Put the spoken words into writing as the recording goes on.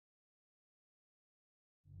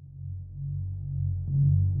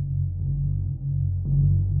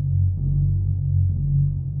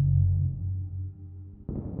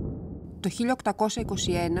Το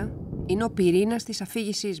 1821 είναι ο πυρήνας της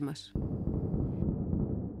αφήγησής μας.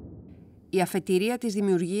 Η αφετηρία της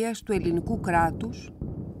δημιουργίας του ελληνικού κράτους,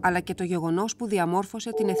 αλλά και το γεγονός που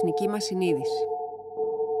διαμόρφωσε την εθνική μας συνείδηση.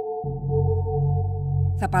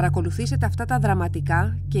 Θα παρακολουθήσετε αυτά τα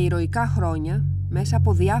δραματικά και ηρωικά χρόνια μέσα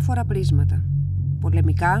από διάφορα πρίσματα.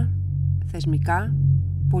 Πολεμικά, θεσμικά,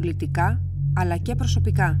 πολιτικά, αλλά και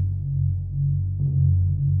προσωπικά.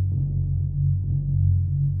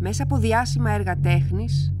 Μέσα από διάσημα έργα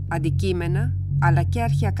τέχνης, αντικείμενα, αλλά και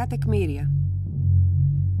αρχαιακά τεκμήρια.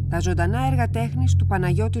 Τα ζωντανά έργα τέχνης του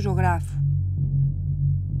Παναγιώτη Ζωγράφου.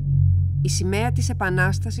 Η σημαία της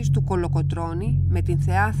Επανάστασης του Κολοκοτρώνη με την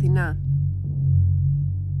θεά Αθηνά.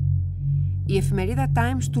 Η εφημερίδα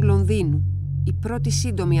Times του Λονδίνου, η πρώτη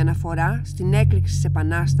σύντομη αναφορά στην έκρηξη της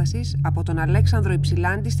Επανάστασης από τον Αλέξανδρο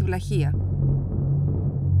Υψηλάντη στη Βλαχία.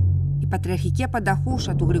 Η πατριαρχική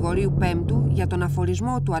απανταχούσα του Γρηγορίου Πέμπτου για τον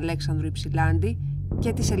αφορισμό του Αλέξανδρου Υψηλάντη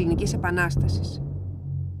και της Ελληνικής Επανάστασης.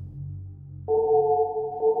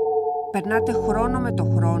 Περνάτε χρόνο με το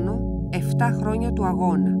χρόνο, 7 χρόνια του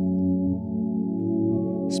αγώνα.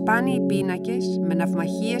 Σπάνιοι πίνακες με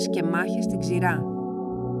ναυμαχίες και μάχες στην ξηρά.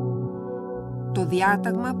 Το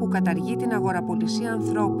διάταγμα που καταργεί την αγοραπολισία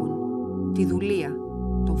ανθρώπων, τη δουλεία,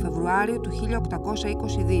 τον Φεβρουάριο του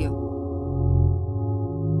 1822.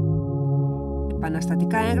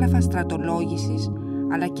 Επαναστατικά έγγραφα στρατολόγησης,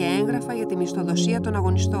 αλλά και έγγραφα για τη μισθοδοσία των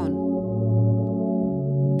αγωνιστών.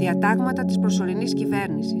 Διατάγματα της προσωρινής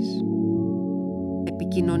κυβέρνησης.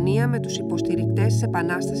 Επικοινωνία με τους υποστηρικτές της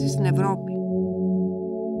Επανάστασης στην Ευρώπη.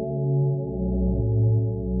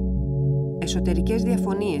 Εσωτερικές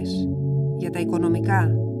διαφωνίες για τα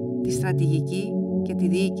οικονομικά, τη στρατηγική και τη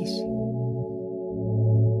διοίκηση.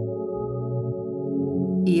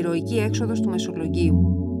 Η ηρωική έξοδος του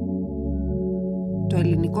Μεσολογγίου. Το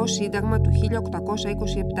ελληνικό σύνταγμα του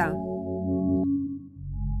 1827.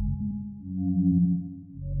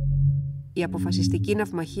 Η αποφασιστική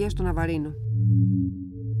ναυμαχία στο Ναβαρίνο.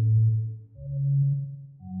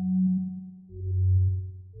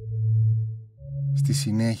 Στη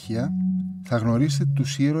συνέχεια θα γνωρίσετε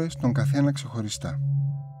τους ήρωες τον καθένα ξεχωριστά.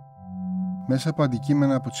 Μέσα από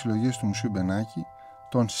αντικείμενα από τις συλλογές του Μουσείου Μπενάκη,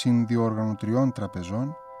 των συνδιοργανωτριών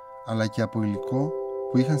τραπεζών, αλλά και από υλικό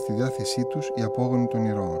που είχαν στη διάθεσή τους οι απόγονοι των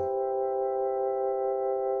ηρώων.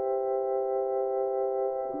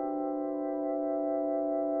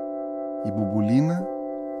 Η μπουμπουλίνα,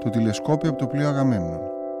 το τηλεσκόπιο από το πλοίο Αγαμέμνων.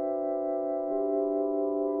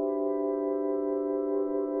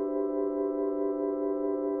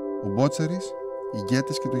 Ο Μπότσαρης, οι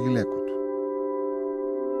γκέτες και το γυλαίκο του.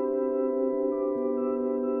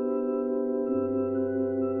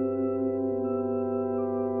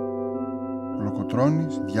 Ο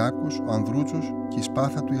Λοκοτρώνης, Διάκος, ο Ανδρούτσος και η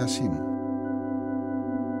σπάθα του Ιασίνου.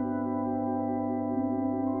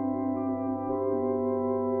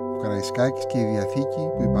 Ο Καραϊσκάκης και η Διαθήκη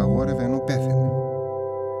που υπαγόρευε ενώ πέθαινε.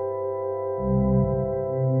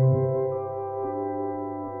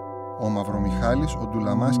 Ο Μαυρομιχάλης, ο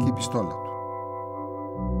Ντουλαμάς και η πιστόλα του.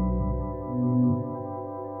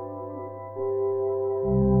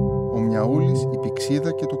 Ο Μιαούλης, η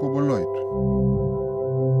πηξίδα και το κομπολόι του.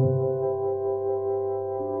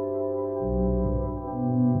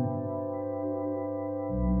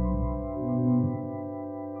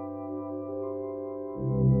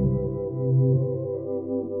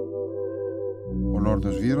 Ο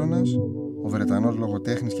Λόρδος Βύρωνας, ο Βρετανός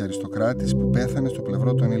λογοτέχνης και αριστοκράτης που πέθανε στο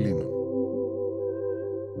πλευρό των Ελλήνων.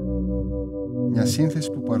 Μια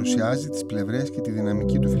σύνθεση που παρουσιάζει τις πλευρές και τη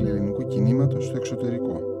δυναμική του φιλελληνικού κινήματος στο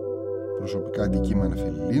εξωτερικό. Προσωπικά αντικείμενα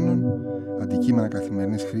φιλελλήνων, αντικείμενα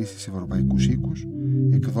καθημερινής χρήσης σε ευρωπαϊκούς οίκους,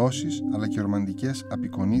 εκδόσεις αλλά και ρομαντικές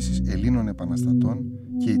απεικονίσεις Ελλήνων επαναστατών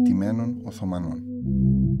και ηττημένων Οθωμανών.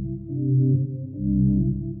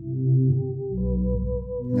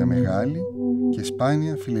 Μια μεγάλη και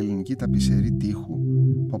σπάνια φιλελληνική ταπεισερή τείχου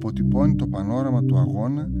που αποτυπώνει το πανόραμα του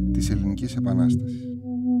αγώνα της Ελληνικής Επανάστασης.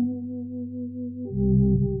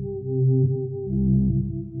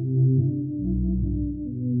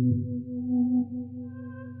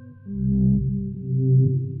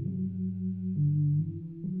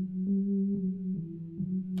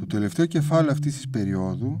 Το τελευταίο κεφάλαιο αυτής της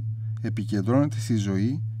περίοδου επικεντρώνεται στη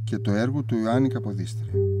ζωή και το έργο του Ιωάννη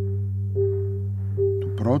Καποδίστρια,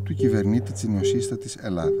 του πρώτου κυβερνήτη της νεοσύστατης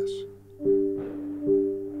Ελλάδας.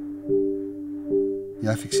 Η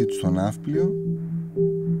άφιξή του στο ναύπλιο,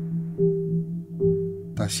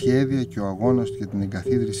 τα σχέδια και ο αγώνας του για την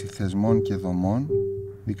εγκαθίδρυση θεσμών και δομών,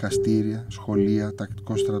 δικαστήρια, σχολεία,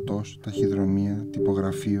 τακτικός στρατός, ταχυδρομεία,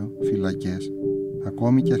 τυπογραφείο, φυλακές,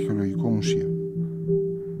 ακόμη και αρχαιολογικό μουσείο.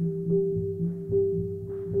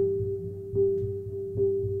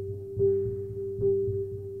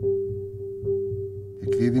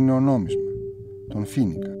 εκδίδει νεονόμισμα, τον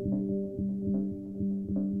Φοίνικα.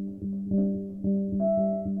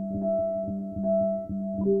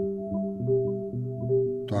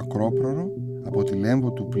 Το ακρόπρορο από τη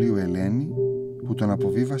λέμβο του πλοίου Ελένη που τον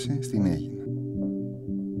αποβίβασε στην Αίγινα.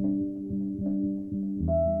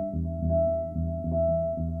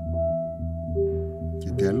 Και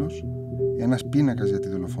τέλος, ένας πίνακας για τη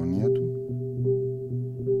δολοφονία του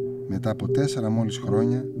μετά από 4 μόλις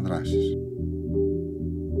χρόνια δράσης.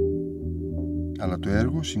 Αλλά το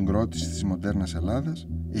έργο συγκρότησης της μοντέρνας Ελλάδας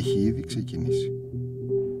έχει ήδη ξεκινήσει.